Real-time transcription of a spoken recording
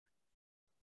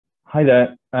Hi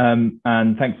there, and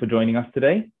thanks for joining us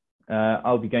today.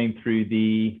 I'll be going through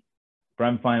the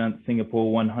Brand Finance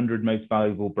Singapore 100 Most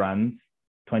Valuable Brands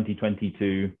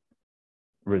 2022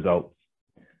 results.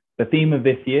 The theme of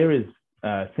this year is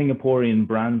Singaporean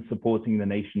brands supporting the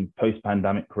nation's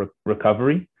post-pandemic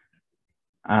recovery.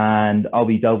 And I'll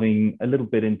be delving a little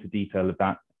bit into detail of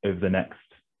that over the next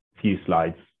few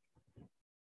slides.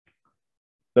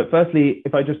 But firstly,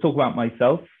 if I just talk about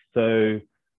myself.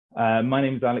 My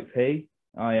name is Alex Hay.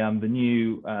 I am the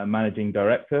new Managing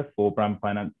Director for Brand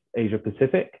Finance Asia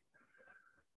Pacific.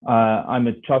 I'm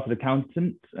a chartered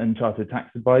accountant and chartered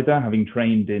tax advisor, having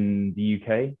trained in the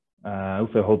UK. I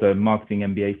also hold a marketing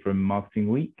MBA from Marketing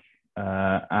Week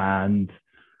and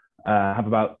have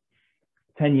about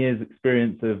 10 years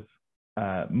experience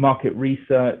of market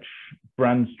research,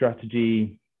 brand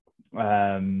strategy,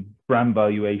 brand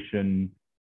valuation,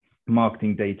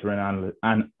 marketing data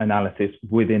analysis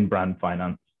within brand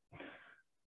finance.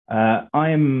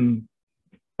 I am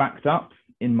backed up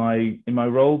in my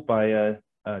role by a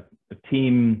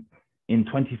team in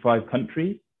 25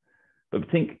 countries, but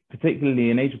particularly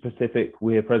in Asia Pacific,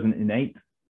 we're present in 8.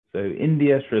 So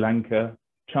India, Sri Lanka,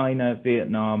 China,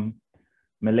 Vietnam,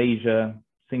 Malaysia,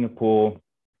 Singapore,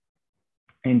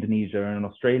 Indonesia, and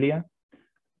Australia.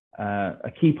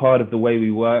 A key part of the way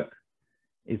we work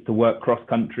is to work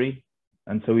cross-country.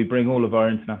 And so we bring all of our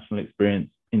international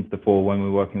experience into the fore when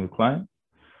we're working with clients.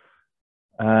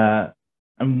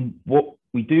 And what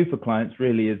we do for clients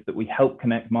really is that we help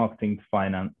connect marketing to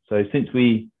finance. So since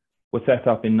we were set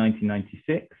up in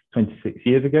 1996, 26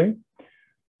 years ago,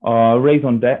 our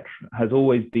raison d'etre has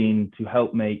always been to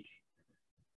help make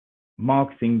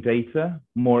marketing data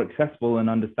more accessible and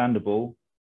understandable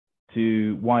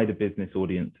to wider business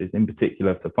audiences, in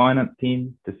particular to finance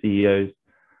teams, to CEOs,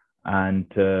 and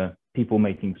to people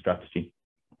making strategy.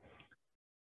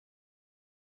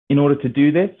 In order to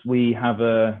do this, we have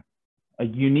a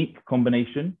unique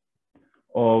combination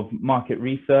of market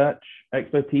research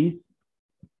expertise,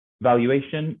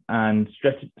 valuation, and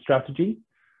strategy.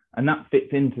 And that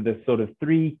fits into the sort of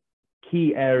 3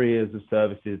 key areas of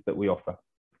services that we offer.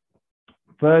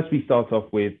 First, we start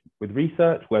off with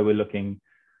research, where we're looking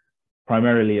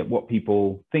primarily at what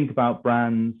people think about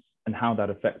brands and how that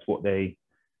affects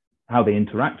how they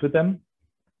interact with them.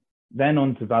 Then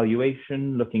on to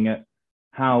valuation, looking at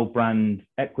how brand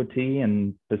equity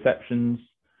and perceptions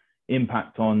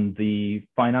impact on the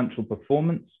financial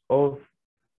performance of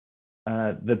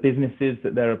the businesses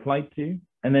that they're applied to.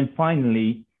 And then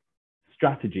finally,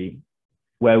 strategy,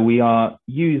 where we are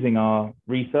using our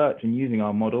research and using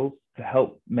our models to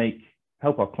help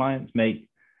our clients make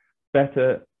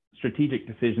better strategic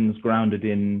decisions grounded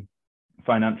in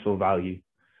financial value.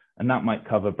 And that might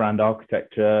cover brand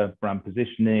architecture, brand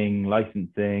positioning,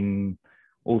 licensing,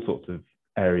 all sorts of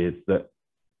areas that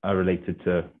are related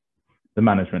to the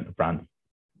management of brands.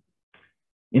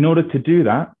 In order to do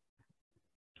that,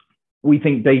 we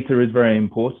think data is very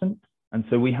important. And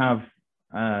so we have,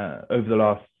 over the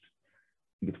last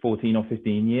 14 or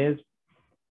 15 years,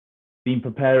 been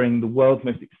preparing the world's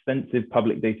most extensive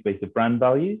public database of brand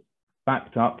values,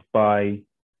 backed up by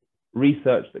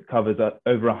research that covers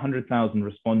over 100,000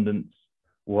 respondents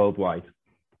worldwide.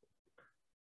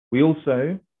 We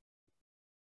also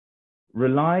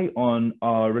rely on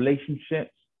our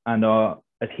relationships and our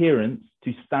adherence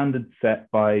to standards set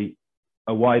by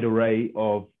a wide array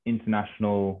of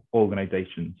international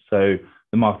organizations. So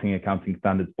the Marketing Accounting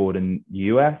Standards Board in the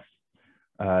US,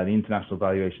 the International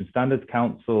Valuation Standards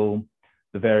Council,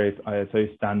 the various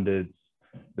ISO standards,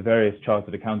 the various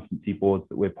chartered accountancy boards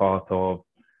that we're part of,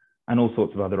 and all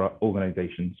sorts of other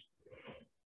organizations.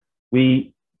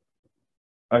 A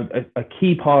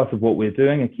key part of what we're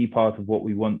doing, a key part of what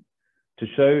we want to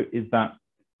show is that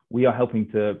we are helping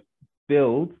to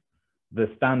build the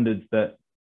standards that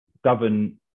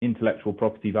govern intellectual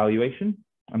property valuation,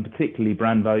 and particularly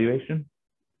brand valuation,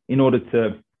 in order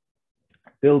to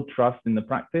build trust in the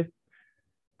practice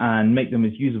and make them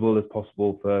as usable as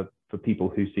possible for people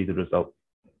who see the results.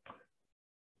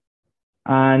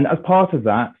 And as part of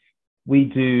that, we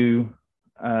do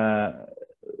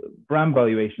brand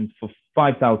valuations for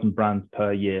 5,000 brands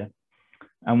per year.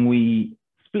 And we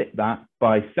split that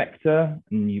by sector,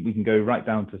 and we can go right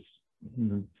down to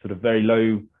sort of very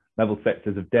low level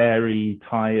sectors of dairy,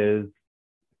 tires,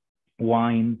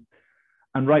 wine,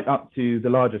 and right up to the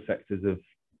larger sectors of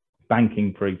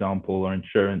banking, for example, or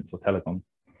insurance or telecom.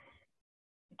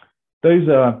 Those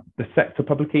are the sector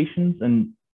publications,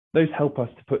 and those help us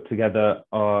to put together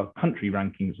our country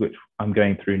rankings, which I'm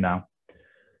going through now.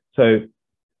 So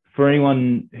for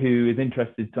anyone who is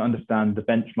interested to understand the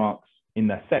benchmarks in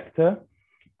their sector,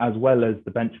 as well as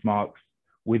the benchmarks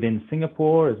within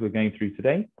Singapore, as we're going through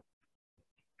today.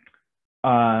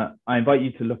 I invite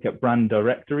you to look at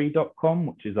branddirectory.com,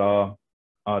 which is the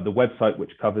website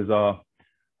which covers our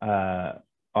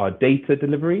data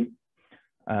delivery,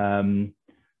 and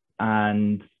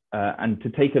to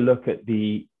take a look at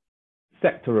the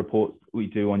sector reports we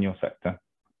do on your sector.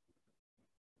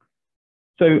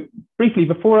 So briefly,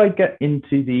 before I get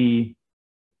into the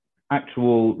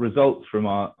actual results from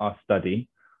our study,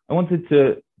 I wanted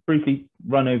to briefly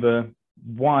run over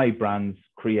why brands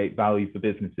create value for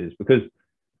businesses, because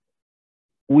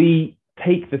we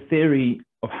take the theory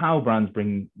of how brands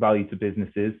bring value to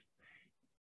businesses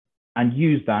and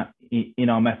use that in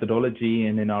our methodology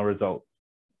and in our results.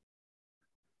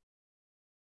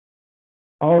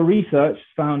 Our research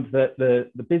found that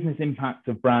the business impact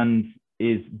of brands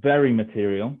is very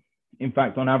material. In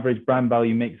fact, on average, brand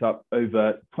value makes up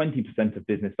over 20% of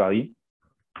business value.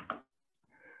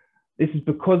 This is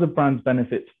because of brands'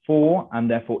 benefits for and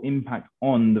therefore impact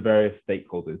on the various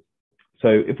stakeholders. So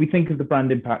if we think of the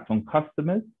brand impact on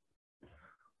customers,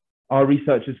 our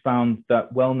research has found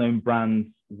that well-known brands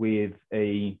with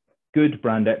a good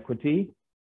brand equity,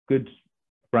 good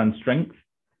brand strength,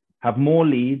 have more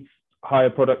leads,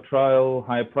 higher product trial,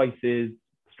 higher prices,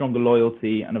 stronger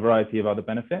loyalty, and a variety of other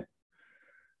benefits.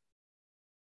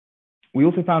 We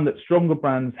also found that stronger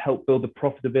brands help build the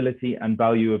profitability and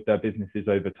value of their businesses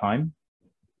over time.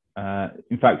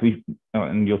 In fact,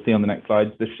 and you'll see on the next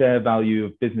slide, the share value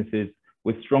of businesses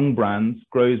with strong brands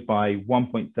grows by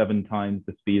 1.7 times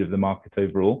the speed of the market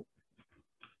overall.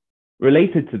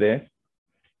 Related to this,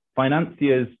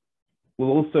 financiers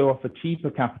will also offer cheaper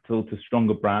capital to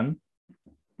stronger brands,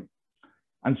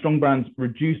 and strong brands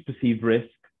reduce perceived risk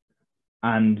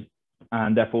and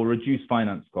therefore reduce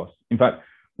finance costs. In fact,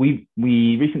 we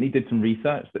recently did some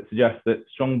research that suggests that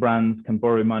strong brands can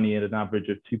borrow money at an average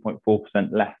of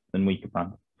 2.4% less than weaker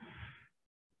brands.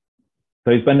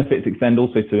 Those benefits extend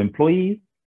also to employees.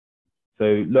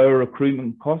 So lower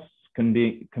recruitment costs can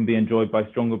be enjoyed by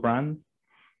stronger brands.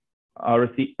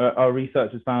 Our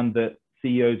research has found that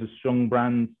CEOs of strong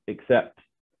brands accept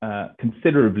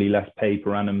considerably less pay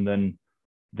per annum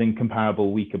than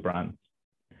comparable weaker brands.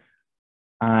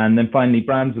 And then finally,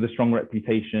 brands with a strong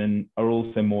reputation are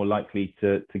also more likely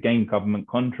to gain government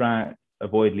contracts,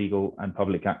 avoid legal and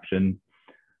public action,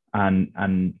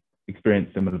 and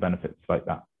experience similar benefits like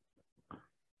that.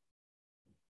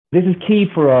 This is key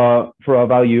for our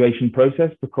valuation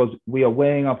process, because we are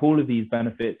weighing up all of these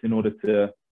benefits in order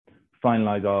to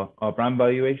finalize our brand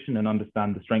valuation and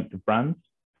understand the strength of brands.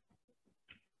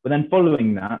 But then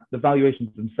following that, the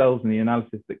valuations themselves and the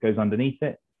analysis that goes underneath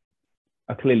it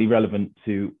are clearly relevant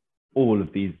to all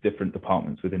of these different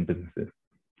departments within businesses.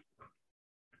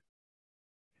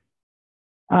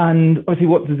 And obviously,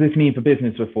 what does this mean for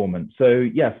business performance? So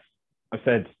yes, I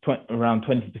said around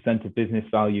 20% of business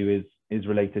value is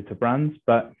related to brands,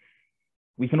 but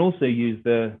we can also use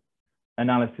the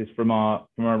analysis from our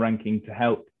ranking to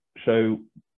help show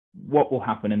what will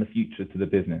happen in the future to the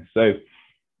business. So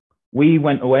we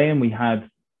went away and we had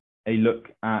a look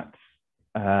at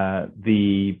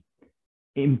the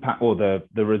impact or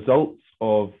the results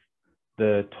of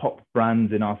the top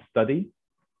brands in our study.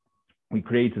 We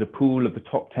created a pool of the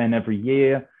top 10 every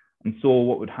year and saw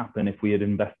what would happen if we had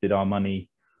invested our money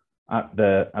at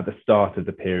the start of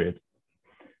the period.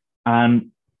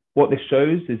 And what this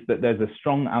shows is that there's a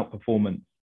strong outperformance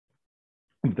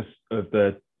of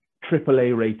the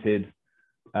AAA rated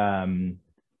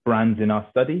brands in our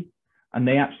study, and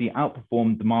they actually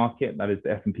outperformed the market, that is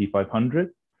the S&P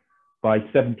 500, by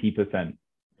 70%.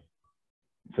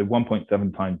 So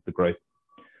 1.7 times the growth.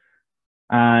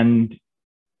 And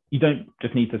you don't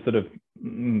just need to sort of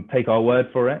take our word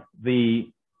for it. The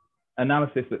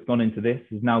analysis that's gone into this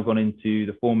has now gone into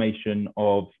the formation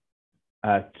of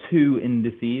two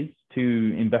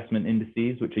investment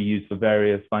indices, which are used for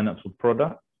various financial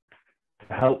products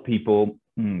to help people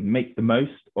make the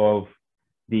most of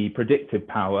the predictive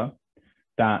power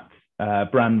that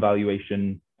brand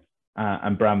valuation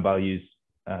and brand values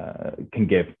can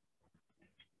give.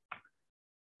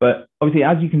 But obviously,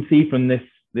 as you can see from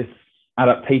this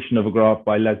adaptation of a graph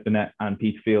by Les Binet and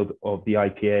Peter Field of the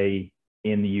IPA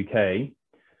in the UK,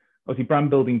 obviously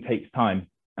brand building takes time.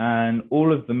 And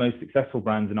all of the most successful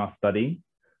brands in our study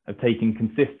have taken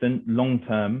consistent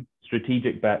long-term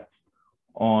strategic bets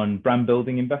on brand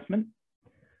building investment.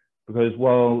 Because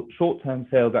while short-term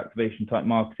sales activation type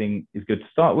marketing is good to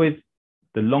start with,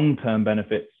 the long-term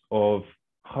benefits of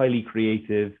highly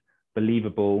creative,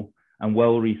 believable, and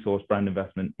well-resourced brand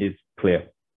investment is clear.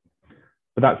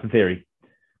 But that's the theory.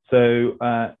 So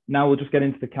now we'll just get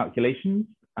into the calculations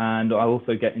and I'll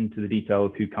also get into the detail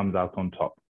of who comes out on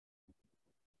top.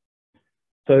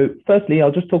 So firstly,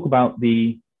 I'll just talk about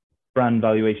the brand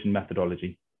valuation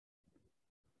methodology.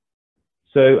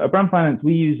 So at Brand Finance,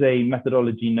 we use a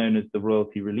methodology known as the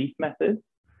royalty relief method.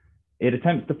 It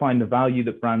attempts to find the value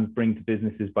that brands bring to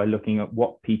businesses by looking at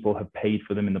what people have paid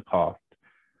for them in the past.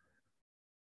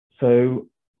 So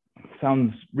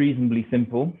sounds reasonably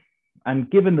simple. And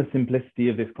given the simplicity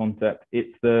of this concept,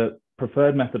 it's the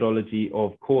preferred methodology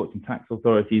of courts and tax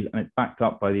authorities, and it's backed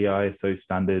up by the ISO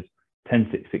standard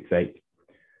 10668.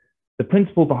 The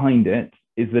principle behind it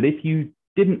is that if you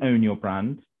didn't own your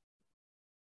brand,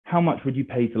 how much would you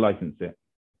pay to license it?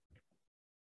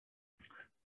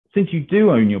 Since you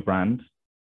do own your brand,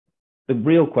 the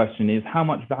real question is, how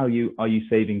much value are you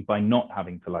saving by not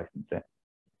having to license it?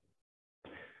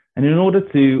 And in order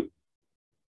to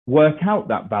work out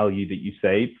that value that you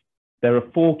save, there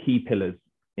are 4 key pillars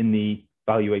in the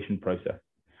valuation process.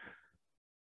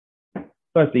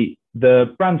 Firstly,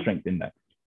 the brand strength index.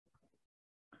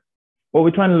 What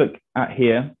we're trying to look at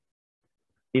here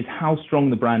is how strong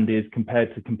the brand is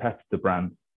compared to competitor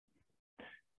brands.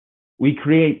 We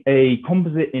create a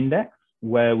composite index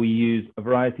where we use a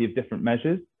variety of different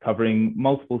measures covering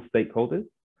multiple stakeholders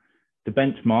to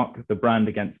benchmark the brand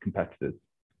against competitors.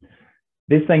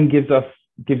 This then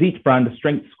gives each brand a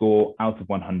strength score out of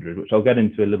 100, which I'll get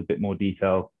into a little bit more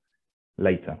detail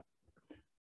later.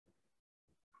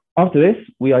 After this,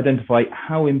 we identify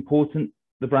how important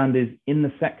the brand is in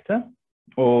the sector,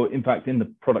 or in fact in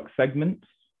the product segment,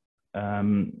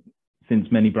 since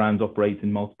many brands operate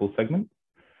in multiple segments.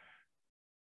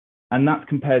 And that's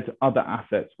compared to other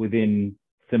assets within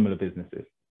similar businesses.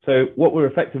 So what we're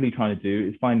effectively trying to do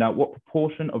is find out what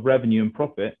proportion of revenue and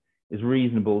profit is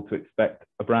reasonable to expect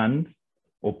a brand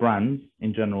or brands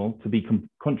in general to be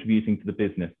contributing to the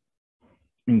business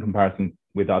in comparison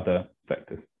with other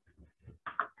sectors.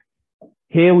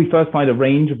 Here we first find a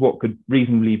range of what could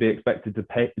reasonably be expected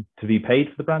to be paid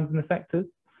for the brands in the sectors.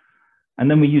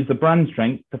 And then we use the brand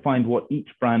strength to find what each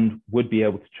brand would be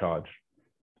able to charge.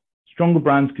 Stronger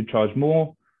brands could charge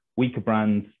more, weaker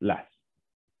brands less.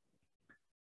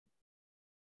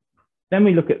 Then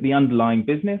we look at the underlying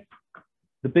business.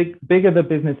 The bigger the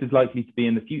business is likely to be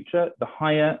in the future, the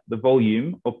higher the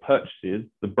volume of purchases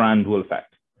the brand will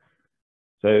affect.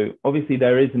 So obviously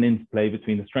there is an interplay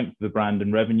between the strength of the brand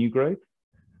and revenue growth,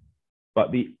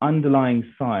 but the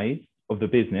underlying size of the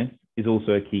business is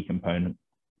also a key component.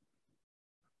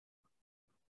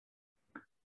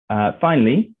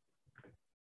 Finally,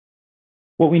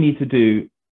 what we need to do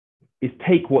is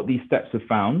take what these steps have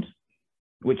found,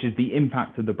 which is the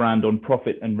impact of the brand on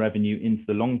profit and revenue into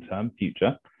the long-term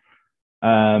future,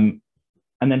 and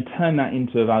then turn that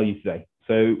into a value today.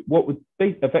 So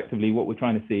effectively what we're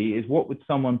trying to see is, what would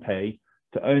someone pay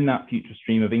to own that future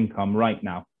stream of income right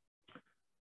now?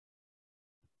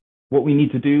 What we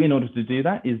need to do in order to do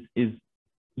that is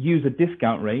use a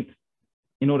discount rate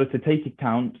in order to take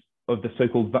account of the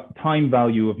so-called time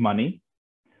value of money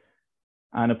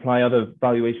and apply other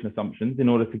valuation assumptions in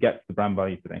order to get to the brand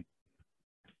value today.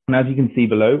 And as you can see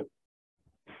below,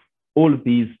 all of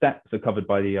these steps are covered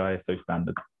by the ISO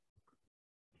standard.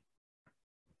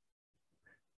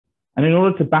 And in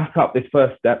order to back up this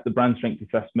first step, the brand strength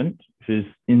assessment, which is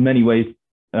in many ways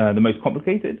the most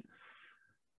complicated,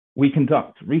 we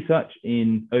conduct research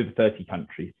in over 30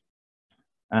 countries.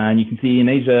 And you can see in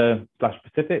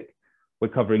Asia/Pacific, we're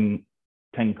covering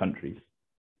 10 countries.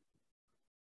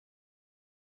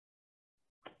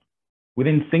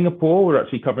 Within Singapore, we're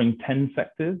actually covering 10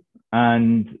 sectors,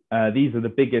 and these are the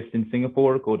biggest in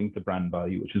Singapore according to brand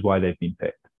value, which is why they've been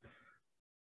picked.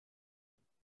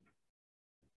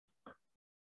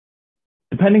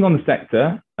 Depending on the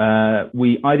sector,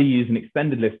 we either use an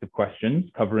extended list of questions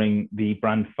covering the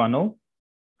brand funnel,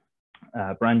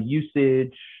 brand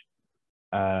usage,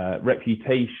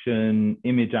 reputation,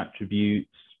 image attributes,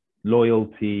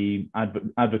 loyalty,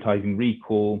 advertising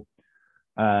recall,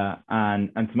 and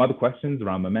some other questions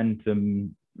around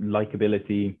momentum,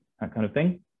 likability, that kind of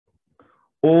thing.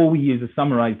 Or we use a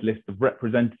summarized list of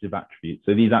representative attributes.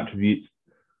 So these attributes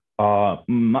are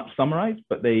much summarized,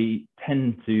 but they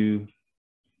tend to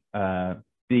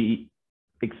be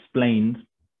explained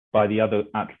by the other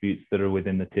attributes that are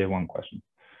within the tier 1 question.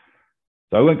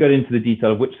 So I won't go into the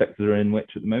detail of which sectors are in which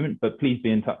at the moment, but please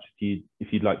be in touch if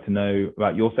you'd like to know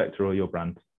about your sector or your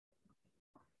brand.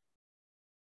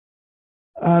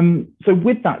 So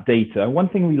with that data, one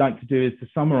thing we like to do is to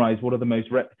summarize what are the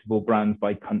most reputable brands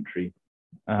by country.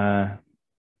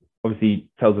 Obviously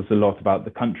tells us a lot about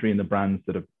the country and the brands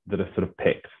that are sort of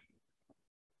picked.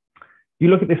 If you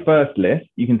look at this first list,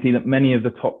 you can see that many of the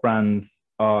top brands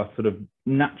are sort of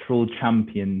natural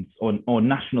champions or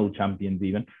national champions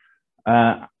even.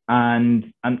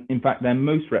 And in fact, they're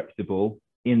most reputable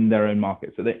in their own market.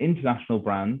 So they're international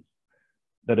brands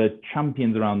that are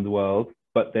champions around the world,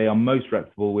 but they are most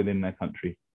reputable within their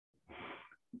country.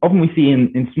 Often we see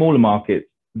in smaller markets,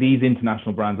 these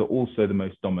international brands are also the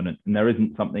most dominant, and there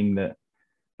isn't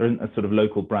a sort of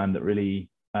local brand that really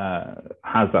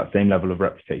has that same level of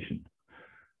reputation.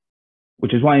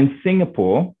 Which is why in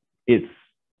Singapore, it's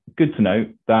good to note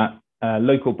that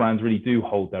local brands really do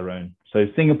hold their own. So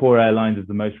Singapore Airlines is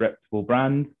the most reputable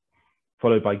brand,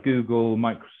 followed by Google,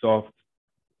 Microsoft,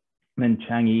 then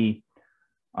Changi,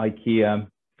 IKEA,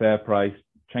 FairPrice,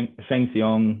 Sheng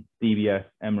Siong, DBS,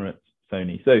 Emirates,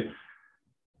 Sony. So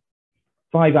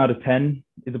 5 out of 10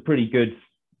 is a pretty good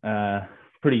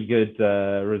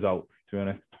result, to be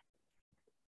honest.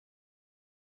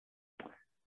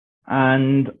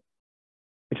 And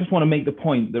I just want to make the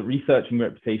point that researching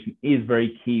reputation is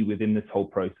very key within this whole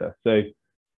process. So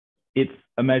it's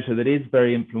a measure that is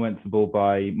very influenceable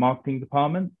by marketing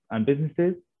departments and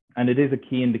businesses, and it is a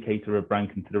key indicator of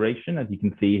brand consideration, as you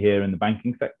can see here in the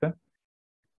banking sector.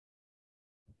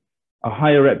 A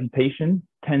higher reputation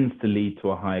tends to lead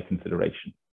to a higher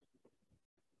consideration.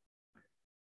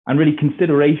 And really,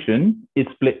 consideration is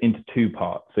split into 2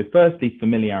 parts. So firstly,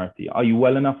 familiarity. Are you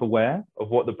well enough aware of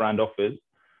what the brand offers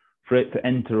for it to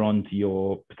enter onto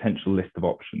your potential list of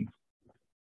options?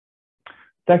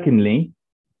 Secondly,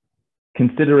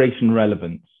 consideration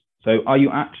relevance. So are you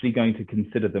actually going to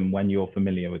consider them when you're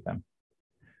familiar with them?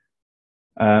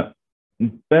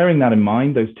 Bearing that in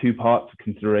mind, those 2 parts of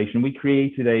consideration, we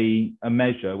created a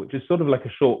measure which is sort of like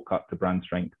a shortcut to brand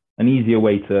strength, an easier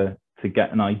way to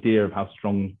get an idea of how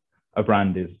strong a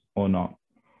brand is or not.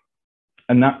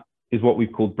 And that is what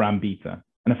we've called brand beta.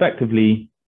 And effectively,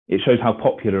 it shows how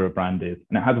popular a brand is.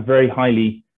 And it has a very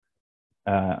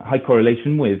high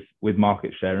correlation with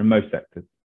market share in most sectors.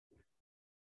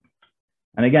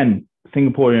 And again,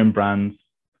 Singaporean brands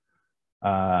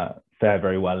fare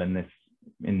very well in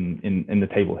the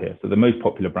table here. So the most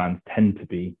popular brands tend to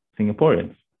be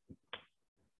Singaporeans.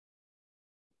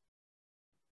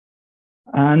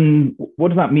 And what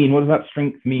does that mean? What does that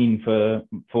strength mean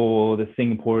for the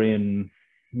Singaporean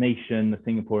nation, the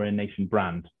Singaporean nation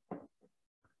brand?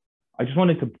 I just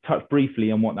wanted to touch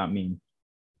briefly on what that means.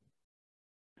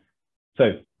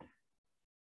 So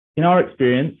in our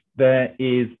experience, there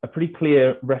is a pretty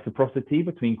clear reciprocity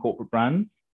between corporate brands.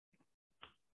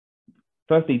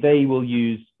 Firstly, they will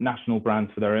use national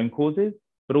brands for their own causes,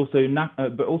 but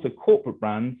also corporate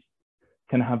brands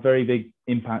can have very big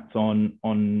impacts on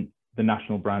the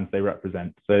national brands they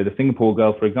represent. So the Singapore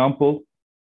Girl, for example,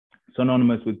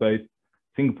 synonymous with both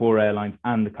Singapore Airlines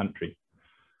and the country.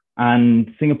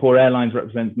 And Singapore Airlines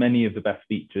represents many of the best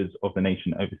features of the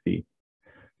nation overseas.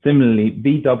 Similarly,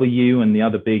 VW and the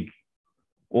other big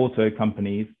auto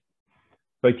companies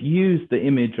both use the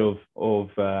image of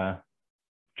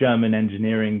German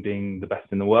engineering being the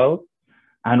best in the world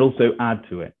and also add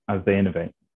to it as they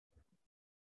innovate.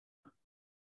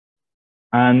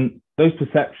 And those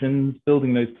perceptions,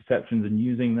 building those perceptions and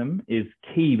using them is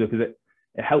key because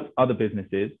it helps other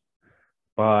businesses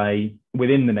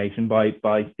within the nation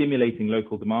by stimulating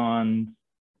local demand,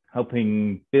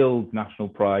 helping build national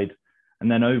pride, and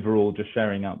then overall just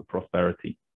sharing out the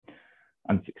prosperity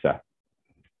and success.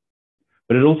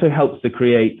 But it also helps to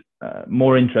create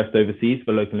more interest overseas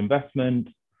for local investment,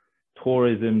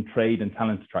 tourism, trade, and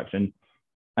talent attraction.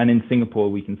 And in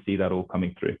Singapore, we can see that all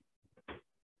coming through.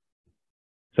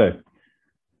 So,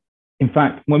 in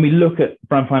fact, when we look at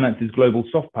Brand Finance's Global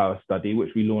Soft Power Study,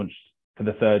 which we launched for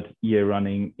the 3rd year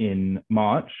running in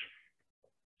March,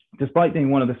 despite being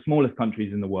one of the smallest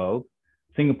countries in the world,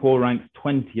 Singapore ranks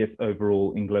 20th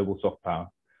overall in global soft power.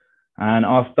 And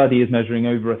our study is measuring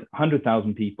over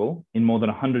 100,000 people in more than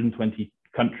 120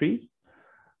 countries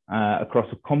across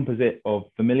a composite of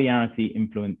familiarity,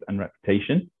 influence, and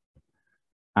reputation.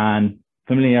 And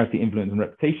familiarity, influence, and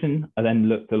reputation are then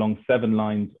looked along 7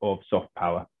 lines of soft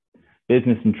power: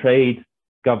 business and trade,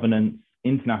 governance,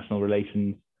 international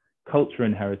relations, culture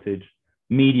and heritage,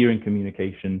 media and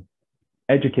communication,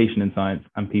 education and science,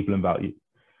 and people and values.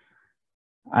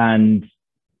 And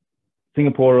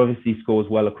Singapore obviously scores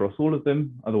well across all of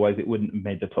them, otherwise it wouldn't have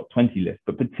made the top 20 list,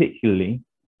 but particularly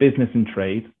business and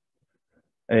trade,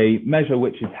 a measure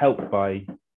which is helped by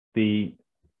the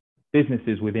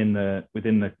businesses within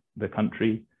the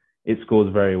country, it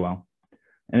scores very well.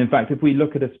 And in fact, if we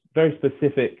look at a very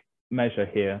specific measure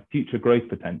here, future growth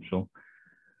potential,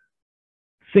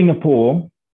 Singapore,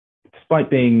 despite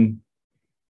being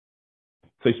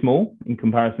so small in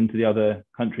comparison to the other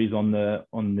countries on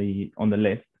the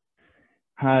list,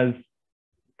 has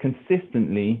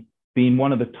consistently been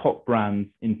one of the top brands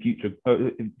in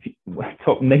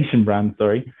top nation brands,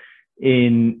 sorry,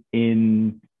 in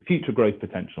future growth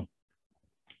potential.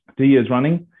 2 years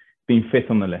running, been fifth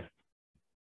on the list.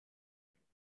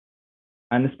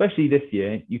 And especially this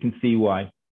year, you can see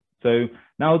why. So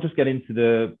now I'll just get into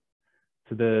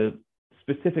the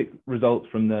specific results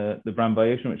from the brand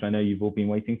valuation, which I know you've all been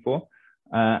waiting for.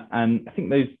 And I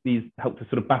think these help to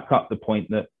sort of back up the point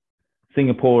that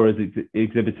Singapore is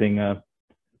exhibiting a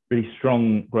really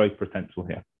strong growth potential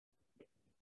here.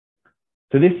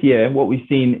 So this year, what we've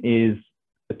seen is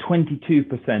a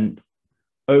 22%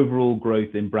 overall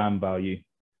growth in brand value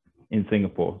in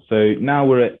Singapore. So now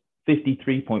we're at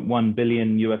 $53.1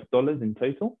 billion in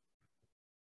total.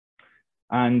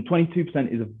 And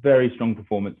 22% is a very strong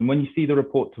performance. And when you see the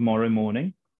report tomorrow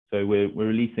morning, so we're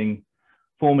releasing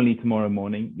formally tomorrow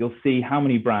morning, you'll see how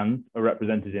many brands are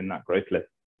represented in that growth list.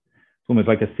 It's almost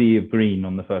like a sea of green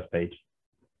on the first page.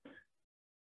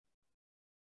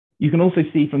 You can also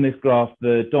see from this graph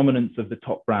the dominance of the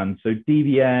top brands. So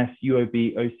DBS,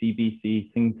 UOB,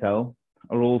 OCBC, Singtel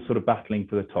are all sort of battling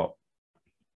for the top.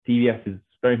 DBS is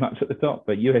very much at the top,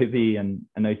 but UOB and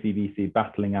OCBC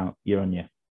battling out year on year.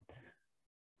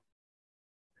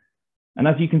 And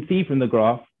as you can see from the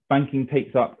graph, banking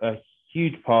takes up a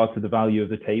huge part of the value of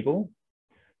the table,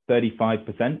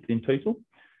 35% in total.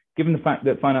 Given the fact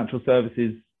that financial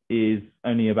services is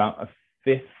only about a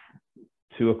fifth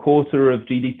to a quarter of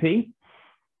GDP,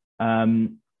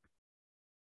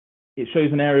 it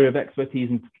shows an area of expertise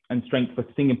and strength for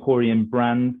Singaporean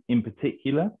brands in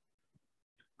particular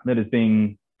that is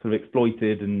being sort of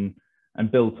exploited and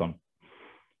built on.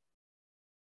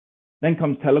 Then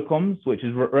comes telecoms, which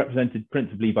is represented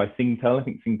principally by Singtel. I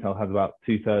think Singtel has about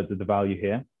 2/3 of the value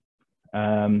here.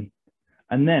 And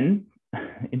then,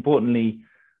 importantly,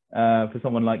 for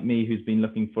someone like me who's been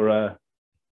looking for a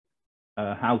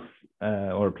house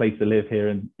or a place to live here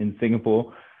in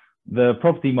Singapore, the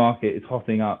property market is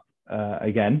hotting up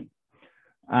again.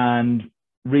 And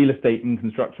real estate and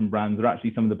construction brands are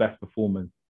actually some of the best performers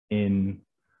in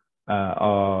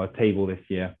our table this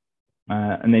year.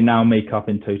 And they now make up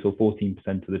in total 14%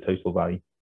 of the total value.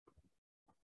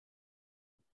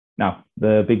 Now,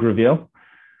 the big reveal.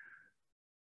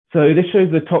 So this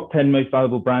shows the top 10 most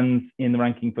valuable brands in the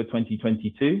ranking for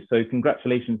 2022. So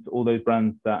congratulations to all those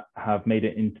brands that have made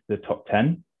it into the top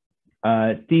 10.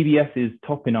 DBS is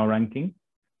top in our ranking,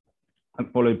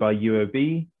 and followed by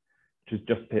UOB, which has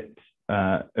just hit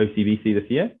OCBC this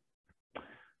year.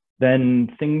 Then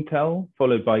Singtel,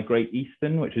 followed by Great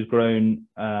Eastern, which has grown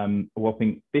a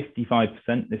whopping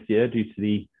 55% this year due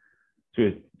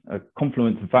to a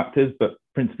confluence of factors, but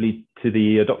principally to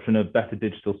the adoption of better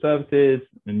digital services,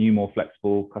 a new, more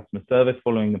flexible customer service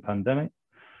following the pandemic.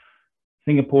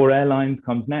 Singapore Airlines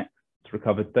comes next. It's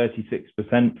recovered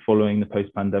 36% following the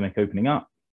post-pandemic opening up.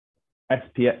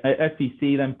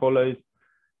 SPC then follows,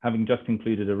 having just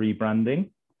concluded a rebranding.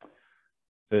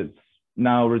 So it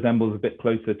now resembles a bit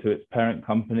closer to its parent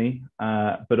company,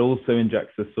 but also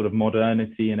injects a sort of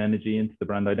modernity and energy into the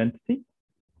brand identity.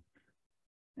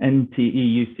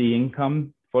 NTEUC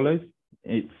Income follows.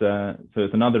 So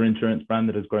it's another insurance brand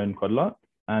that has grown quite a lot.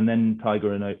 And then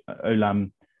Tiger and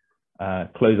Olam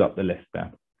close up the list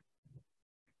there.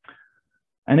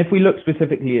 And if we look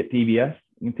specifically at DBS,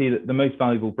 you can see that the most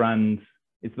valuable brand,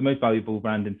 it's the most valuable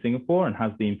brand in Singapore and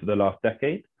has been for the last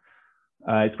decade.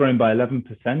 It's grown by 11%.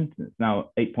 It's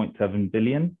now 8.7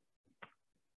 billion.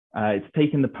 It's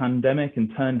taken the pandemic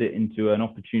and turned it into an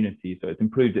opportunity. So it's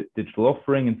improved its digital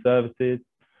offering and services.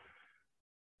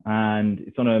 And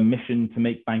it's on a mission to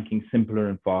make banking simpler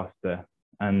and faster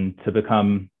and to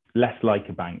become less like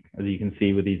a bank, as you can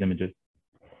see with these images.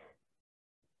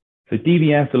 So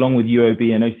DBS, along with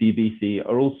UOB and OCBC,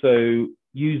 are also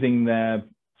using their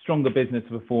stronger business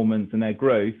performance and their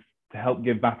growth to help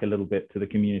give back a little bit to the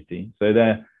community. So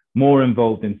they're more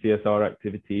involved in CSR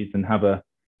activities and have a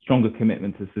stronger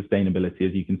commitment to sustainability,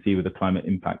 as you can see with the Climate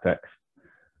Impact X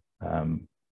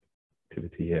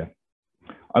activity here.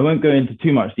 I won't go into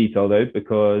too much detail though,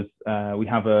 because we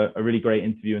have a really great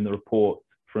interview in the report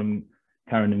from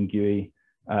Karen Nguyen,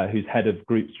 who's head of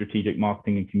Group Strategic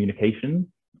Marketing and Communications.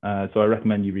 So I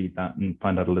recommend you read that and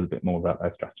find out a little bit more about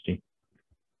their strategy.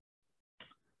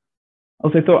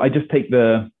 Also thought I'd just take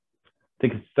a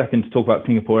second to talk about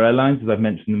Singapore Airlines, as I've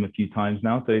mentioned them a few times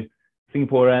now. So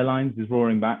Singapore Airlines is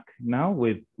roaring back now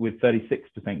with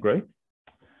 36% growth.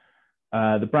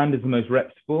 The brand is the most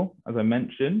reputable, as I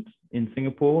mentioned, in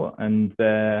Singapore, and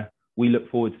we look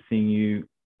forward to seeing you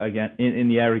again in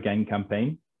the Air Again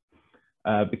campaign.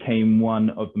 Became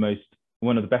one of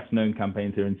the best known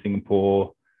campaigns here in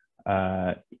Singapore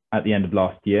at the end of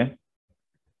last year.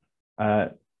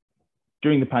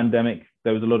 During the pandemic,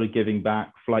 there was a lot of giving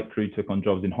back. Flight crew took on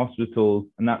jobs in hospitals,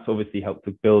 and that's obviously helped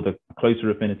to build a closer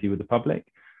affinity with the public.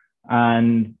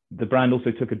 And the brand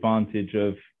also took advantage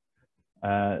of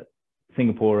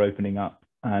Singapore opening up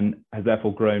and has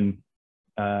therefore grown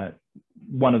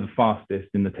one of the fastest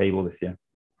in the table this year,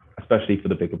 especially for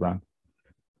the bigger brands.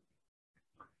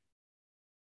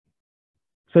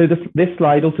 So this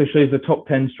slide also shows the top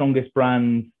 10 strongest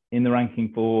brands in the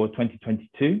ranking for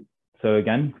 2022. So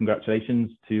again,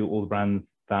 congratulations to all the brands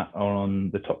that are on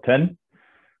the top 10.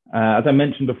 As I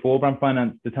mentioned before, brand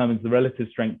finance determines the relative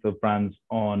strength of brands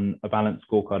on a balanced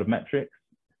scorecard of metrics,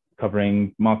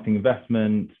 covering marketing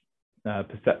investment,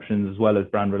 perceptions, as well as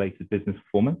brand-related business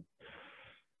performance.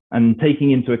 And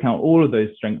taking into account all of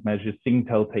those strength measures,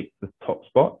 Singtel takes the top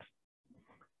spot.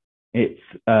 It's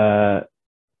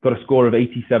got a score of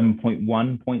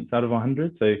 87.1 points out of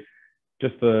 100. So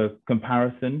just for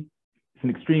comparison, it's an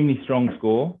extremely strong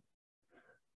score.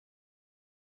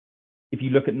 If you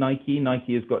look at Nike,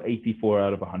 Nike has got 84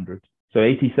 out of 100. So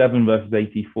 87 versus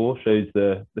 84 shows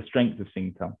the strength of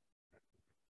Singtel.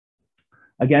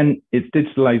 Again, it's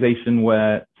digitalization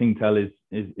where Singtel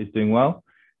is doing well.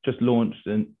 Just launched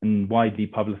and widely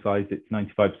publicized its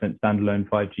 95% standalone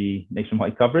 5G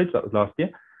nationwide coverage. That was last year.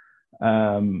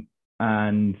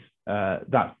 And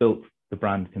that's built the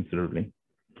brand considerably.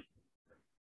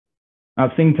 Now,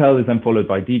 Singtel is then followed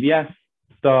by DBS,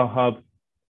 StarHub,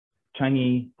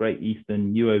 Changi, Great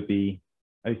Eastern, UOB,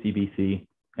 OCBC,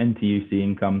 NTUC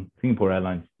Income, Singapore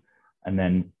Airlines, and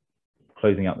then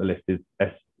closing out the list is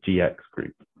SGX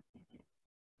Group.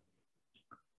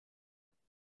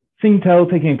 Singtel,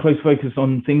 taking a close focus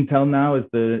on Singtel now as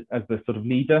the sort of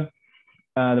leader.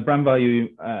 The brand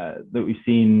value that we've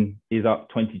seen is up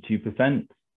 22%.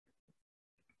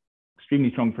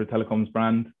 Extremely strong for a telecoms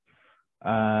brand.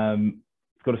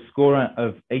 It's got a score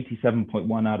of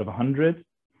 87.1 out of 100.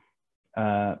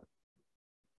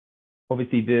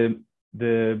 Obviously,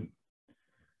 the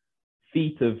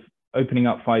feat of opening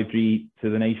up 5G to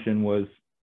the nation was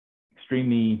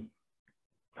extremely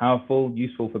powerful,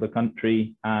 useful for the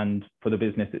country and for the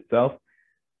business itself.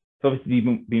 It's obviously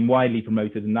been widely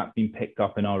promoted, and that's been picked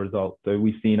up in our results. So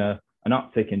we've seen an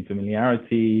uptick in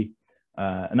familiarity,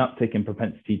 an uptick in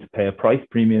propensity to pay a price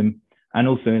premium, and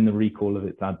also in the recall of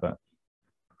its adverts.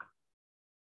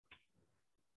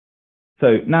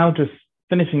 So now just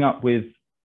finishing up with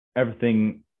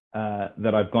everything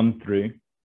that I've gone through,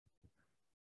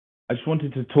 I just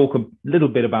wanted to talk a little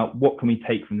bit about what can we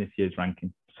take from this year's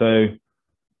ranking. So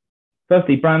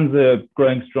firstly, brands are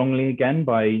growing strongly again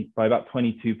by about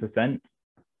 22%.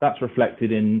 That's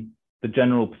reflected in the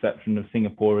general perception of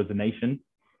Singapore as a nation.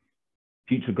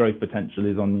 Future growth potential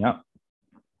is on the up.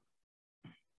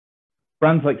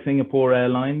 Brands like Singapore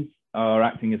Airlines are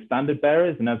acting as standard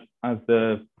bearers, and as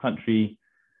the country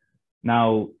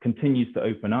now continues to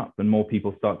open up and more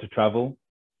people start to travel,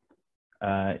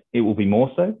 it will be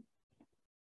more so.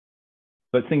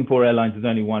 But Singapore Airlines is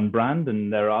only one brand,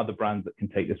 and there are other brands that can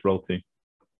take this role too.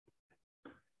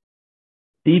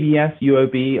 DBS,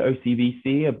 UOB,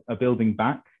 OCBC are building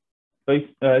back, both,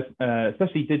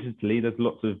 especially digitally. There's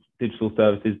lots of digital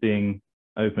services being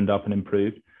opened up and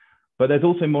improved, but there's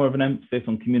also more of an emphasis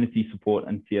on community support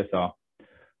and CSR.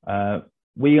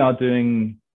 We are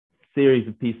doing a series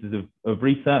of pieces of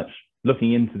research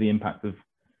looking into the impact of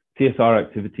CSR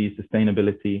activities,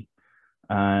 sustainability,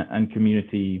 and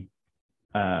community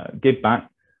give back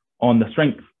on the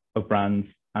strength of brands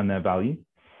and their value.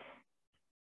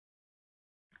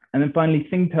 And then finally,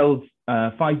 Singtel's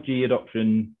 5G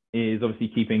adoption is obviously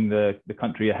keeping the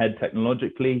country ahead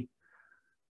technologically.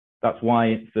 That's why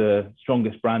it's the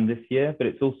strongest brand this year, but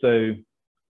it's also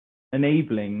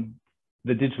enabling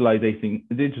the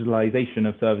digitalization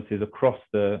of services across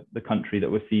the country that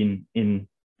we're seeing in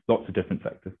lots of different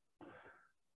sectors.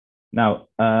 Now,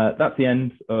 that's the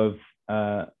end of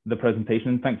the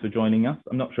presentation. Thanks for joining us.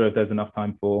 I'm not sure if there's enough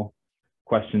time for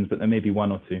questions, but there may be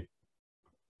one or two.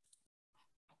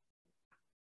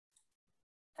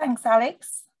 Thanks,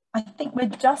 Alex. I think we're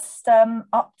just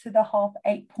up to the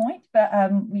 8:30 point, but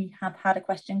we have had a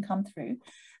question come through.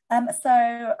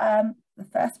 The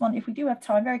first one, if we do have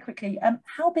time, very quickly,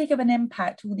 how big of an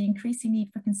impact will the increasing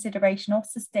need for consideration of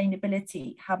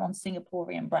sustainability have on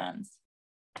Singaporean brands?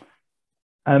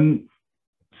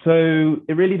 So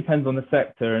it really depends on the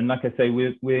sector, and like I say,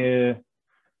 we're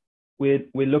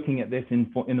looking at this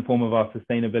in the form of our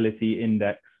sustainability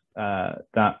index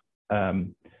that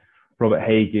Robert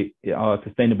Haig, our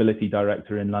sustainability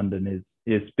director in London,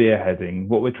 is spearheading.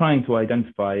 What we're trying to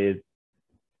identify is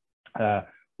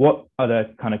what are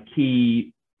the kind of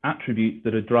key attributes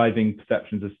that are driving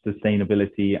perceptions of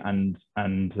sustainability and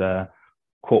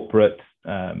corporate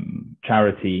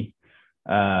charity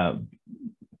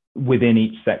within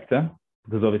each sector,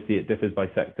 because obviously it differs by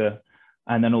sector,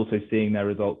 and then also seeing their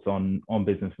results on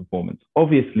business performance.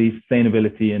 Obviously,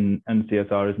 sustainability and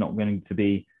CSR is not going to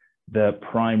be the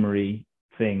primary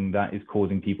thing that is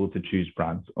causing people to choose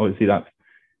brands. Obviously, that's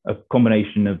a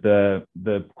combination of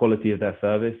the quality of their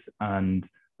service and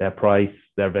their price,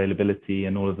 their availability,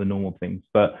 and all of the normal things.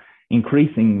 But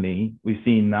increasingly, we've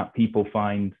seen that people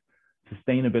find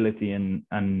sustainability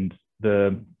and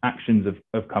the actions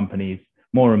of companies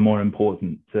more and more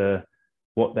important to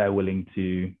what they're willing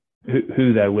to,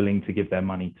 who they're willing to give their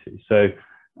money to. So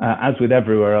as with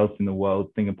everywhere else in the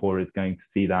world, Singapore is going to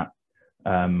see that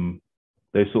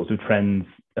those sorts of trends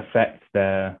affect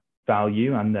their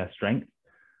value and their strength.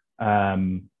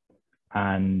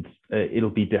 And it'll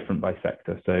be different by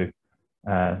sector. So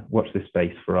watch this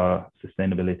space for our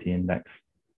sustainability index.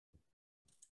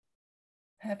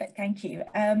 Perfect, thank you.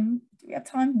 Do we have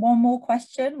time? One more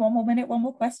question, one more minute, one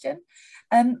more question.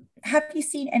 Have you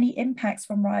seen any impacts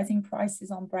from rising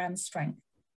prices on brand strength?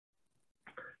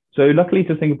 So luckily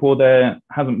for Singapore, there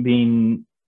hasn't been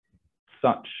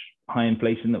such high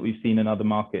inflation that we've seen in other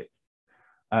markets,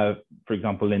 for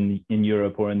example, in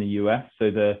Europe or in the US.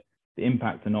 So the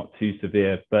impacts are not too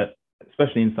severe, but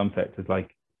especially in some sectors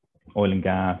like oil and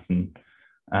gas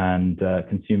and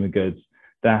consumer goods,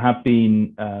 there have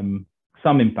been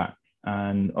some impact,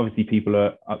 and obviously people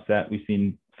are upset. We've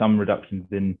seen some reductions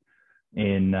in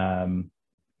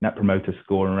net promoter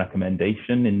score and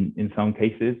recommendation in some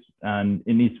cases, and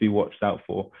it needs to be watched out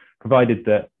for, provided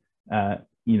that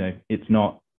you know, it's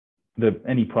not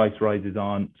any price rises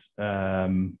aren't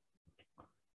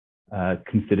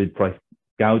considered price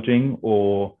gouging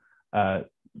or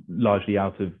largely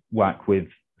out of whack with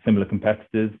similar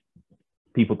competitors.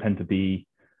 People tend to be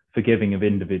forgiving of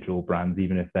individual brands,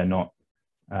 even if they're not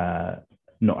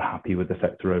happy with the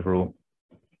sector overall.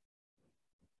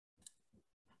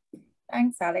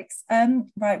 Thanks, Alex.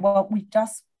 Right, well, we've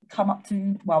just come up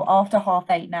to, well, after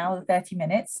 8:30 now, 30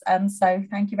 minutes. So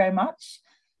thank you very much.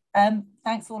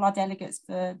 Thanks all our delegates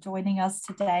for joining us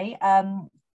today.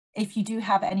 If you do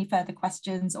have any further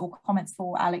questions or comments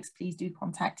for Alex, please do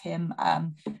contact him.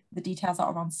 The details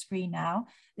are on screen now.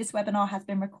 This webinar has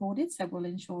been recorded, so we'll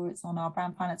ensure it's on our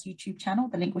Brand Finance YouTube channel.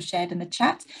 The link was shared in the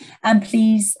chat. And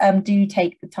please do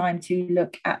take the time to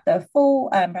look at the full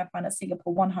Brand Finance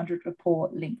Singapore 100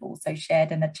 report, link also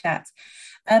shared in the chat.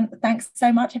 Thanks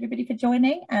so much, everybody, for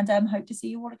joining, and hope to see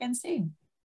you all again soon.